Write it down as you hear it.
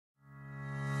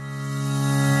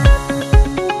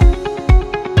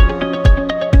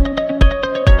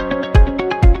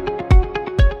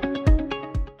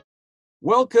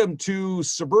welcome to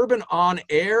Suburban On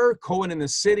Air, Cohen in the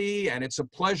City, and it's a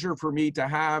pleasure for me to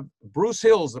have Bruce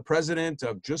Hills, the president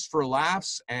of Just for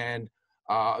Laughs, and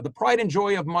the pride and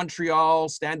joy of Montreal,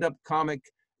 stand-up comic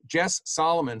Jess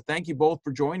Salomon. Thank you both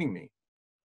for joining me.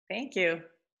 Thank you.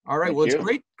 All right, well, it's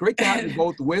great to have you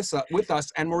both with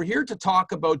us, and we're here to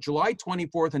talk about July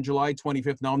 24th and July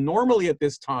 25th. Now, normally at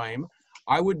this time,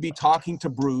 I would be talking to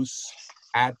Bruce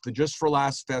at the Just for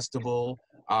Laughs Festival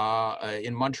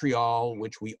in Montreal,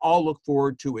 which we all look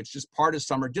forward to. It's just part of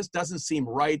summer. It just doesn't seem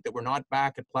right that we're not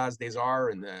back at Place des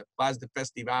Arts and the Place de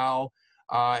Festival,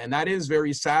 and that is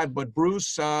very sad. But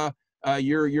Bruce,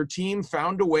 your team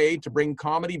found a way to bring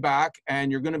comedy back,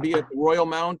 and you're going to be at the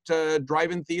Royalmount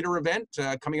Drive-In Theatre event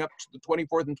coming up to the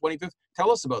 24th and 25th.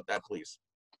 Tell us about that, please.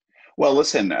 Well,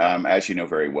 listen, as you know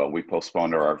very well, we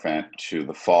postponed our event to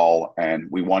the fall, and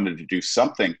we wanted to do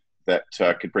something that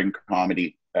could bring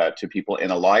comedy to people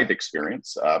in a live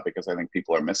experience, because I think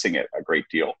people are missing it a great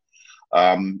deal.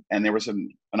 And there was an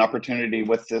opportunity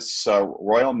with this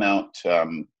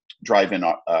Royalmount Drive-In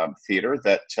Theatre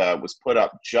that was put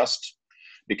up just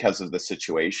because of the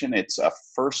situation. It's a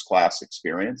first-class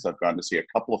experience. I've gone to see a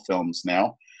couple of films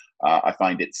now. I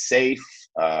find it safe.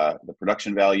 The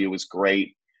production value is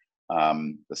great.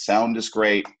 The sound is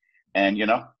great. And, you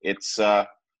know, it's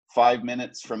 5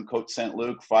 minutes from Côte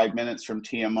Saint-Luc, 5 minutes from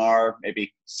TMR,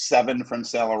 maybe 7 from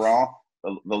Saint Laurent.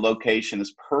 The location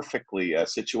is perfectly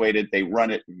situated. They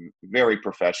run it very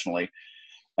professionally.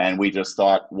 And we just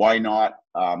thought, why not?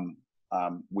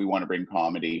 We want to bring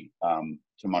comedy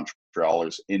to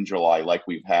Montrealers in July like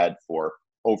we've had for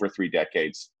over 3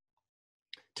 decades.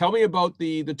 Tell me about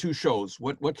the two shows.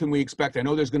 What can we expect? I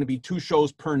know there's going to be 2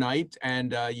 shows per night,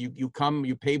 and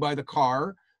you pay by the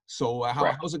car. So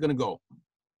how's it going to go?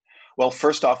 Well,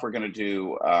 first off, we're going to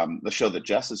do the show that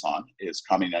Jess is on is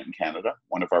Comedy Night in Canada,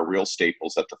 one of our real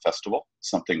staples at the festival,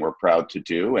 something we're proud to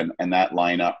do. And that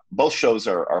lineup, both shows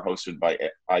are hosted by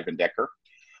Ivan Decker.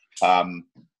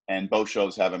 And both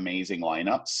shows have amazing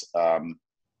lineups.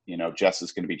 You know, Jess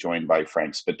is going to be joined by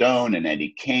Frank Spadone and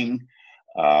Eddie King.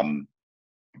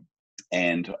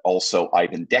 And also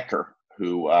Ivan Decker,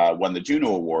 who won the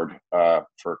Juno Award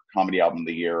for Comedy Album of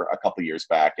the Year a couple years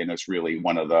back, and is really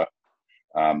one of the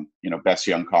best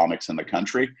young comics in the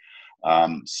country.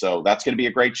 So that's going to be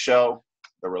a great show.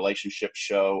 The relationship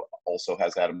show also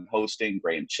has Adam hosting,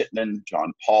 Graham Chittenden,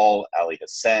 John Paul, Ali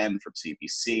Hassan from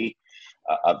CBC,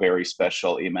 a very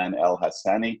special Iman El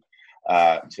Hassani,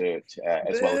 as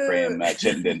well as Graham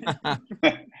Chittenden,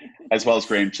 as well as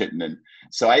Graham Chittenden.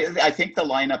 So I think the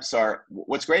lineups are,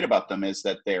 what's great about them is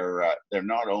that they're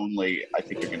not only, I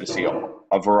think you're going to see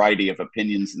a variety of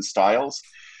opinions and styles,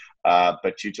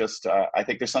 but you just, I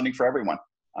think there's something for everyone.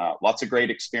 Lots of great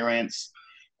experience,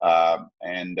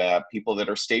 and people that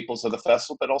are staples of the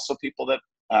festival, but also people that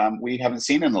we haven't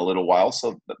seen in a little while.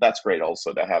 So that's great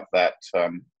also to have that,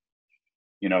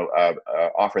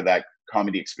 offer that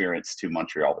comedy experience to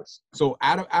Montrealers. So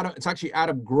Adam, it's actually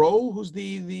Adam Growe who's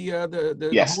the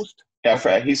yes. host? Yeah,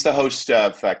 okay. He's the host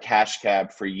of Cash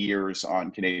Cab for years on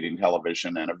Canadian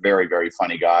television, and a very, very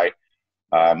funny guy.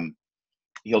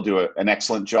 He'll do an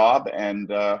excellent job, and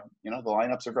the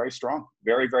lineups are very strong,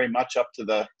 very, very much up to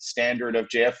the standard of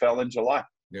JFL in July.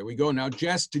 There we go. Now,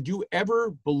 Jess, did you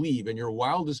ever believe in your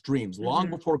wildest dreams, long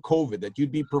before COVID, that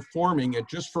you'd be performing at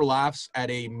Just for Laughs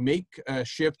at a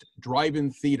makeshift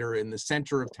drive-in theater in the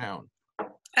center of town?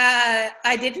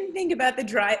 I didn't think about I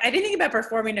didn't think about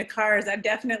performing to cars. I've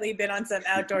definitely been on some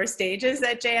outdoor stages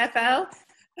at JFL.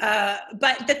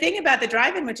 But the thing about the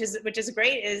drive-in, which is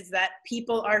great, is that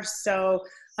people are so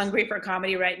hungry for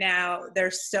comedy right now.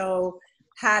 They're so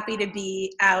happy to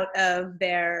be out of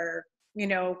their,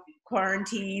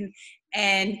 quarantine,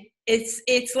 and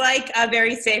it's like a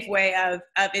very safe way of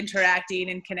interacting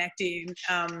and connecting.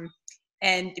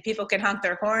 And people can honk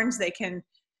their horns, they can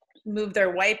move their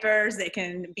wipers, they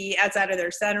can be outside of their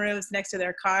sunroofs next to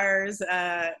their cars.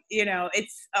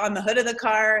 It's on the hood of the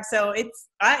car, so it's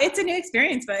a new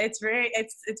experience, but it's very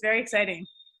exciting.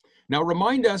 Now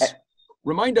remind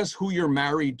us who you're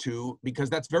married to, because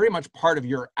that's very much part of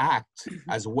your act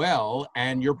as well,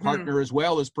 and your partner as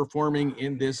well is performing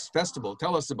in this festival.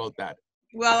 Tell us about that.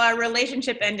 Well, our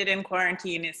relationship ended in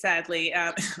quarantine, sadly.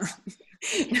 No,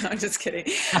 I'm just kidding.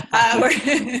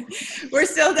 We're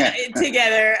still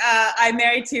together. I'm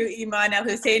married to Iman El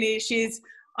Husseini. She's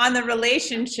on the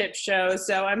relationship show,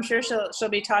 so I'm sure she'll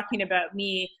be talking about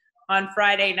me on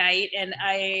Friday night, and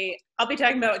I'll be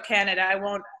talking about Canada. I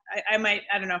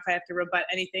don't know if I have to rebut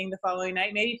anything the following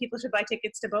night. Maybe people should buy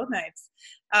tickets to both nights.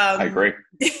 I agree.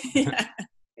 Yeah.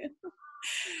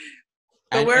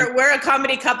 So we're a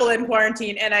comedy couple in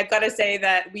quarantine, and I've got to say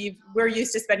that we're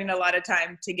used to spending a lot of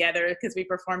time together because we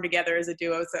perform together as a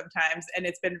duo sometimes, and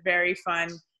it's been very fun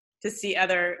to see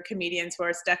other comedians who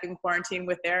are stuck in quarantine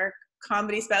with their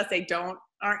comedy spouse they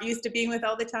aren't used to being with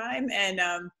all the time, and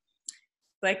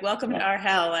like, welcome to our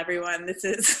hell, everyone. This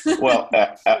is well.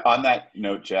 On that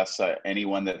note, Jess,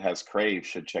 anyone that has Crave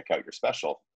should check out your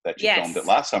special that you filmed at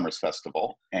last summer's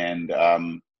festival, and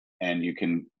you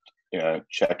can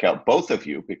check out both of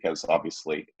you because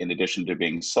obviously, in addition to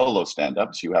being solo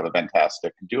stand-ups, you have a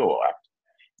fantastic duo act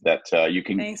that you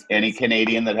can. Thanks, any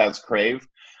Canadian that has Crave,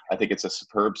 I think it's a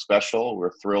superb special.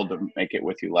 We're thrilled to make it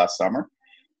with you last summer,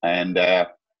 and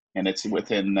it's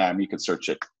within. You can search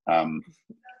it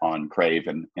on Crave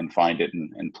and find it,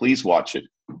 and please watch it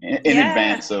in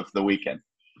advance of the weekend.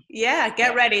 Yeah,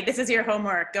 get ready. This is your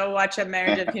homework. Go watch A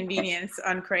Marriage of Convenience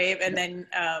on Crave, and then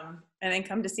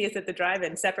come to see us at the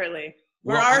drive-in separately.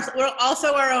 We're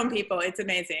also our own people. It's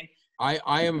amazing.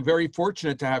 I am very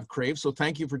fortunate to have Crave, so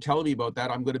thank you for telling me about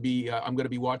that. I'm going to be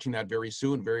watching that very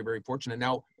soon. Very, very fortunate.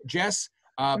 Now, Jess,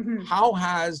 how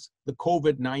has the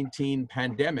COVID-19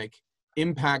 pandemic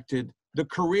impacted the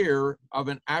career of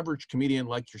an average comedian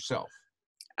like yourself?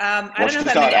 I don't know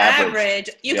if I'm an average.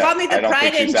 You call me the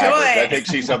pride and joy. I think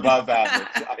she's above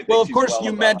average. Well, of course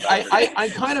you meant,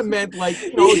 I kind of meant like,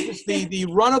 just the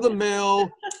run of the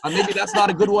mill. Maybe that's not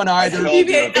a good one either.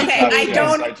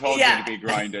 I told you to be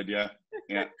grinded, yeah.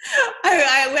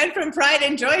 I went from pride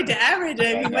and joy to average.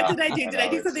 I mean, what did I do? Did I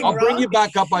do something wrong? I'll bring you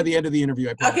back up by the end of the interview,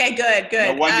 I promise. Okay, good.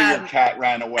 No wonder your cat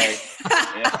ran away.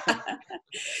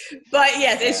 But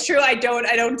yes, it's true. I don't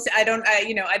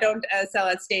sell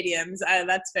at stadiums.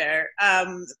 That's fair.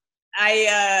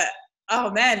 Oh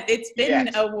man, it's been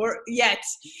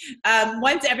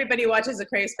once everybody watches the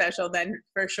Crave special, then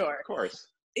for sure. Of course.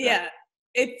 Yeah.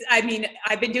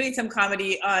 I've been doing some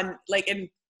comedy on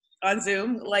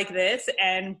Zoom like this,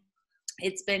 and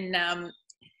it's been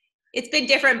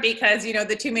different because,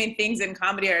 the two main things in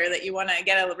comedy are that you want to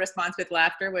get a response with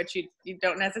laughter, which you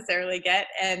don't necessarily get,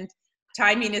 and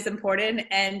timing is important.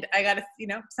 And I got to,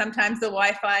 sometimes the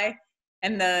Wi-Fi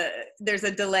and there's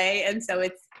a delay. And so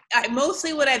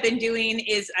mostly what I've been doing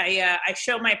is I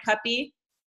show my puppy.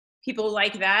 People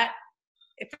like that.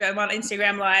 If I'm on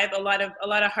Instagram Live, a lot of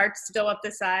hearts go up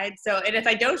the side. So, and if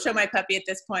I don't show my puppy at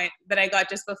this point that I got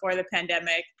just before the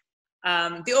pandemic,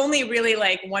 the only really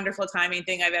wonderful timing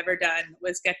thing I've ever done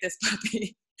was get this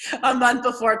puppy a month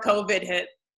before COVID hit,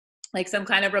 like some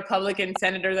kind of Republican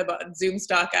senator that bought Zoom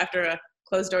stock after a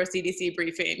closed door CDC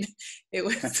briefing. It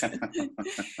was,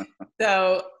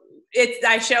 so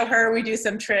I show her, we do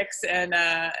some tricks, and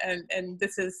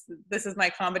this is my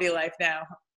comedy life now.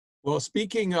 Well,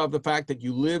 speaking of the fact that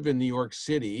you live in New York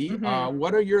City,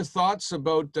 what are your thoughts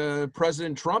about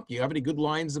President Trump? Do you have any good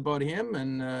lines about him?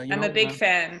 And I'm a big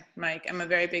fan, Mike. I'm a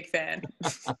very big fan.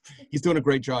 He's doing a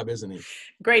great job, isn't he?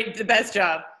 Great, the best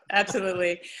job,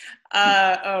 absolutely.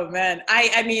 Oh man,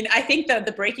 I think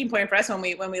the breaking point for us when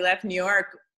we left New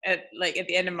York at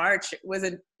the end of March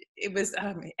I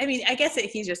guess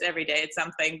he's just every day it's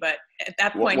something, but at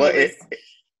that point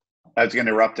I was going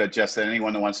to interrupt Jess.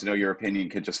 Anyone that wants to know your opinion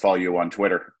could just follow you on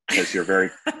Twitter because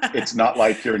you're it's not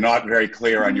like you're not very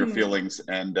clear on your feelings.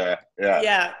 And I'm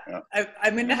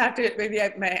going to have to, maybe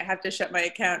I might have to shut my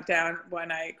account down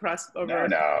when I cross over.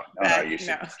 No, you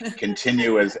should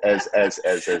continue as.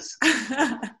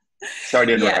 Sorry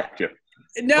to interrupt you.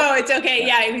 No, it's okay.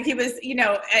 Yeah, he was,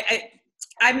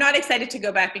 I'm not excited to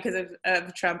go back because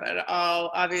of Trump at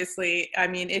all. Obviously,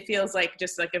 it feels like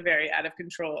just like a very out of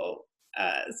control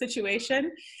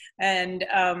situation, and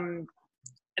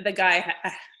the guy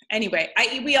anyway,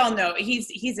 we all know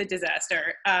he's a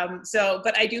disaster,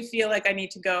 but I do feel like I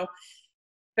need to go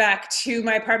back to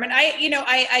my apartment.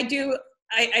 I do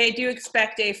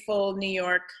expect a full New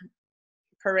York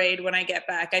parade when I get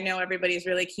back. I know everybody's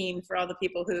really keen for all the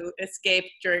people who escaped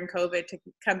during COVID to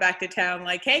come back to town,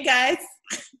 like, hey guys,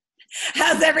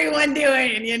 how's everyone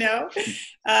doing? There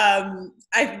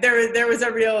was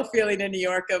a real feeling in New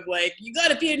York of like, you got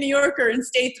to be a New Yorker and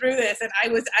stay through this. And I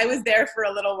was there for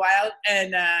a little while,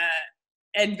 and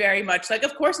very much like,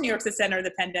 of course, New York's the center of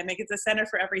the pandemic. It's a center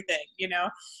for everything,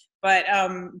 But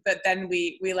then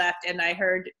we left, and I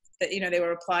heard that they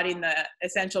were applauding the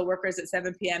essential workers at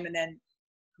 7 p.m. and then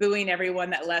booing everyone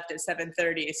that left at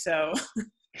 7:30. So.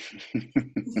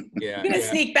 I'm gonna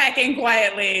sneak back in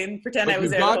quietly and pretend I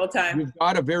was there the whole time. You've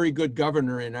got a very good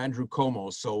governor in Andrew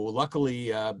Cuomo, so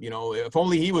luckily, if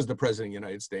only he was the president of the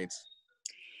United States.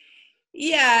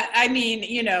 Yeah,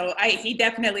 he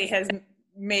definitely has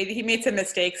he made some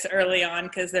mistakes early on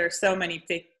because there are so many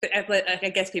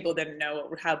I guess people didn't know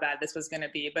how bad this was going to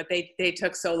be, but they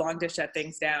took so long to shut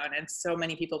things down and so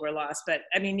many people were lost. But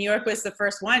I mean, New York was the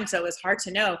first one, so it was hard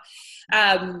to know.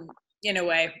 In a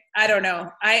way, I don't know.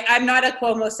 I'm not a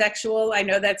Cuomo-sexual. I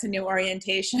know that's a new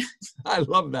orientation. I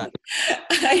love that.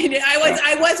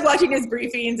 I was watching his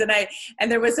briefings,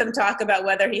 and there was some talk about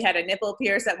whether he had a nipple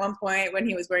pierce at one point when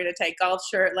he was wearing a tight golf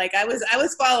shirt. Like I was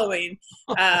following,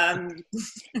 but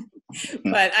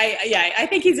I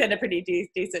think he's done a pretty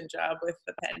decent job with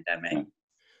the pandemic.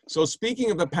 So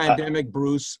speaking of the pandemic,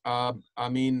 Bruce, I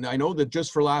mean, I know that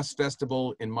Just for Laughs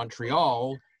Festival in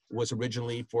Montreal was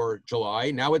originally for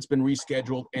July. Now it's been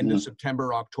rescheduled end of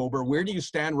September, October. Where do you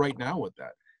stand right now with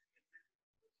that?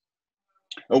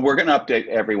 Well, we're going to update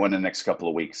everyone in the next couple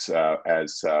of weeks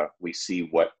as we see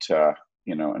what,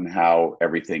 and how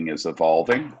everything is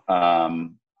evolving.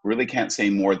 Really can't say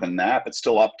more than that, but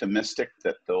still optimistic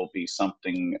that there'll be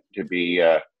something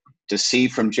to see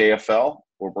from JFL.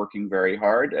 We're working very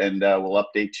hard, and we'll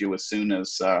update you as soon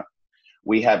as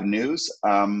we have news.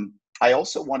 I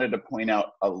also wanted to point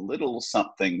out a little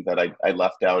something that I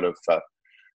left out of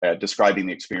describing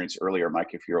the experience earlier,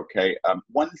 Mike, if you're okay.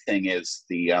 One thing is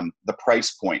the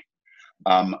price point.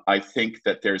 I think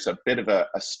that there's a bit of a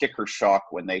sticker shock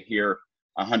when they hear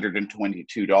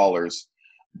 $122,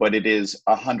 but it is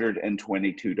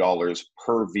 $122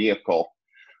 per vehicle,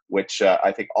 which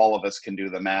I think all of us can do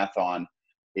the math on,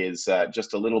 is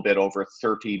just a little bit over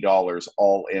 $30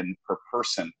 all in per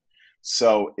person.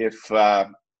 So if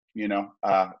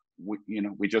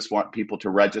we just want people to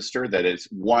register that is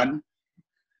one,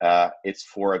 it's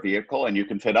for a vehicle and you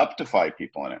can fit up to 5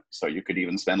 people in it. So you could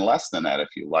even spend less than that if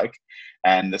you like.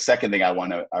 And the second thing I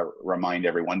want to remind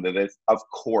everyone that is, of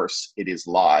course, it is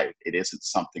live. It isn't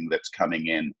something that's coming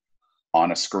in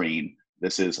on a screen.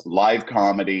 This is live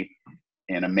comedy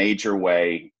in a major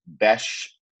way.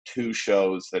 Best 2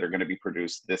 shows that are going to be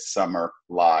produced this summer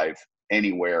live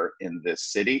anywhere in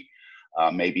this city,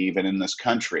 maybe even in this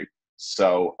country.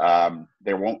 So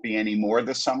there won't be any more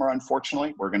this summer,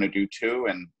 unfortunately. We're going to do 2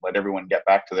 and let everyone get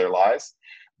back to their lives.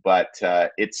 But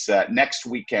it's next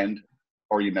weekend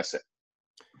or you miss it.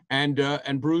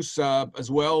 And Bruce,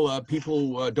 as well,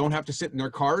 people don't have to sit in their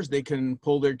cars. They can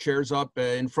pull their chairs up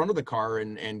in front of the car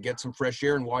and get some fresh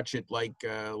air and watch it like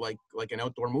an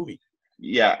outdoor movie.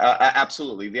 Yeah,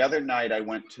 absolutely. The other night I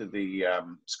went to the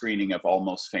screening of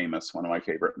Almost Famous, one of my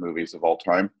favorite movies of all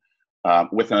time,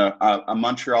 with a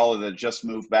Montrealer that just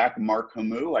moved back, Mark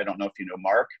Hamu. I don't know if you know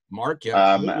Mark. Mark, yeah,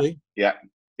 absolutely. Yeah.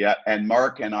 And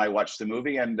Mark and I watched the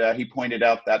movie, and he pointed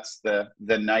out that's the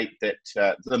night that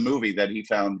the movie that he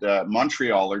found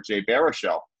Montrealer Jay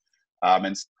Baruchel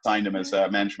and signed him as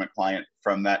a management client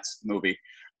from that movie.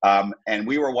 And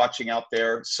we were watching out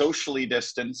there, socially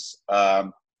distanced,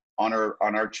 on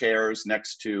our chairs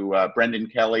next to Brendan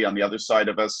Kelly on the other side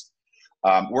of us.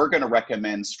 We're going to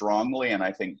recommend strongly, and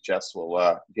I think Jess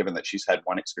will, given that she's had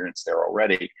one experience there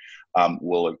already,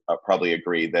 will probably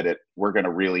agree that we're going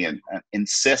to really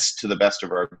insist to the best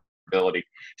of our ability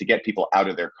to get people out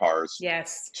of their cars.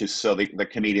 Yes. So the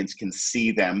comedians can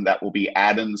see them. That will be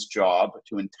Adam's job,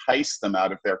 to entice them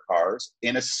out of their cars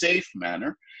in a safe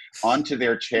manner onto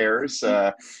their chairs,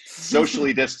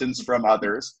 socially distanced from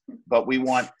others. But we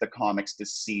want the comics to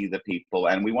see the people,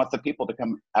 and we want the people to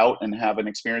come out and have an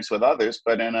experience with others,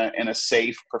 but in a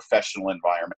safe, professional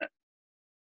environment.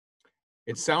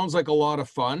 It sounds like a lot of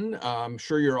fun. I'm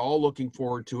sure you're all looking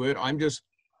forward to it. I'm just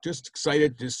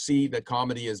excited to see that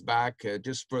comedy is back,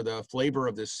 just for the flavor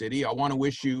of this city. I want to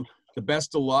wish you the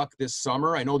best of luck this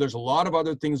summer. I know there's a lot of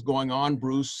other things going on,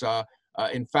 Bruce.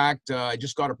 In fact, I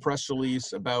just got a press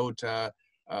release about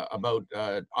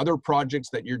other projects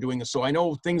that you're doing. So I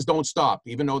know things don't stop,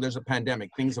 even though there's a pandemic.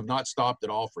 Things have not stopped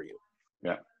at all for you.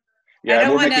 Yeah.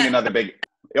 We're making another big.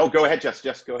 Oh, go ahead, Jess.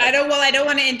 Go ahead. I don't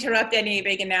want to interrupt any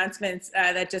big announcements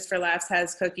that Just for Laughs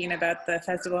has cooking about the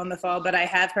festival in the fall, but I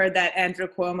have heard that Andrew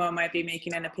Cuomo might be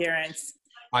making an appearance.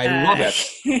 I love it.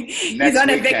 He's on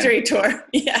a victory tour.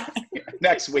 Yeah.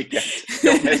 Next weekend.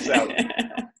 Don't miss out.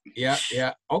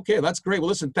 Yeah. Okay, that's great. Well,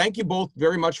 listen, thank you both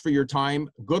very much for your time.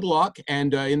 Good luck.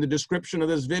 And in the description of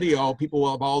this video, people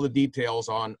will have all the details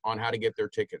on how to get their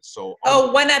tickets. So.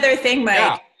 One other thing, Mike.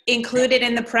 Yeah. Included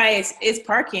in the price is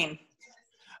parking.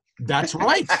 That's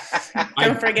right.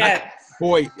 Don't forget.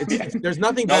 There's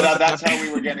nothing better. No, that's how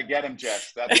we were going to get him,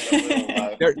 Jess. That's a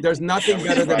little, there's nothing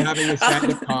better than having a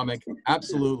stand-up comic.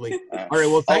 Absolutely. All right.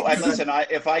 Well, thank you. And listen,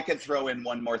 if I could throw in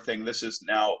one more thing, this is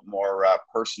now more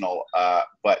personal,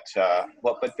 but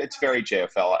it's very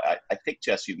JFL. I think,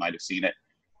 Jess, you might have seen it.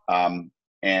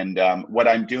 And what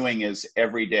I'm doing is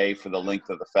every day for the length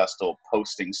of the festival,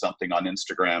 posting something on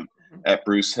Instagram at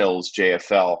Bruce Hills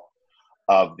JFL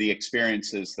of the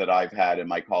experiences that I've had and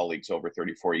my colleagues over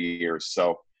 34 years.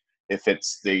 So if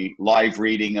it's the live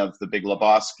reading of The Big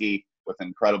Lebowski with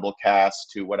incredible cast,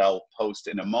 to what I'll post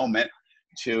in a moment,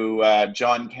 to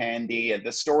John Candy and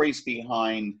the stories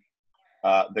behind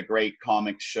the great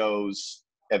comic shows,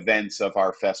 events of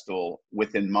our festival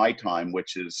within my time,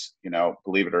 which is, you know,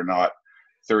 believe it or not,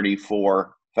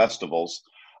 34 festivals.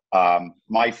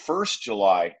 My first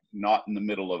July, not in the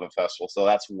middle of a festival. So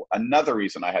that's another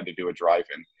reason I had to do a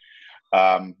drive-in.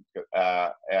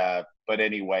 But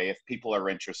anyway, if people are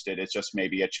interested, it's just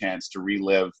maybe a chance to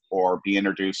relive or be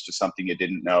introduced to something you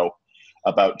didn't know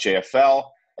about JFL.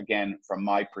 Again, from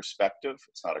my perspective,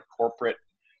 it's not a corporate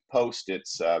post.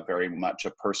 It's very much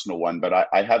a personal one, but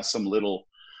I have some little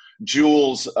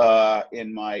jewels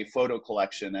in my photo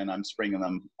collection, and I'm bringing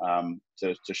them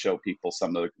to show people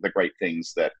some of the great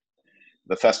things that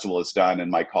the festival has done,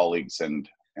 and my colleagues and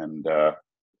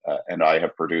I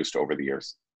have produced over the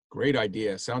years. Great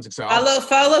idea. Sounds exciting.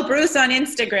 Follow Bruce on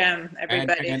Instagram,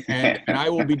 everybody. And I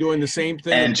will be doing the same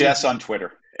thing. And Jess on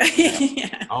Twitter.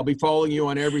 Yeah. I'll be following you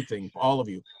on everything, all of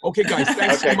you. Okay, guys,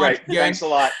 thanks so much. Great. Thanks a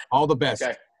lot. All the best.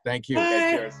 Okay. Thank you.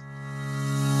 Okay, cheers.